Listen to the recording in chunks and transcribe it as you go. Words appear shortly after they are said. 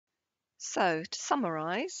So, to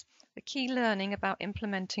summarise, the key learning about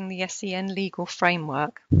implementing the SEN legal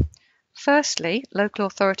framework. Firstly, local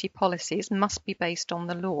authority policies must be based on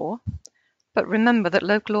the law, but remember that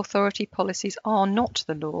local authority policies are not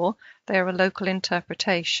the law, they are a local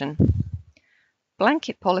interpretation.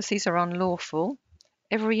 Blanket policies are unlawful.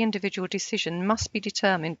 Every individual decision must be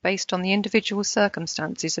determined based on the individual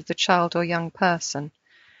circumstances of the child or young person.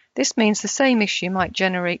 This means the same issue might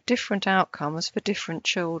generate different outcomes for different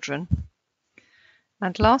children.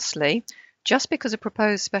 And lastly, just because a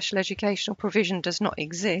proposed special educational provision does not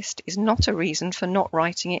exist is not a reason for not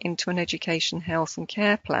writing it into an education, health and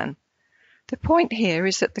care plan. The point here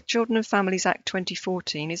is that the Children and Families Act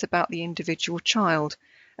 2014 is about the individual child,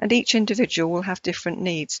 and each individual will have different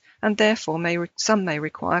needs, and therefore some may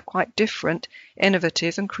require quite different,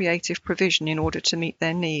 innovative and creative provision in order to meet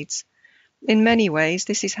their needs. In many ways,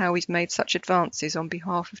 this is how we've made such advances on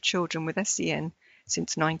behalf of children with SEN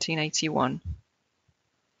since 1981.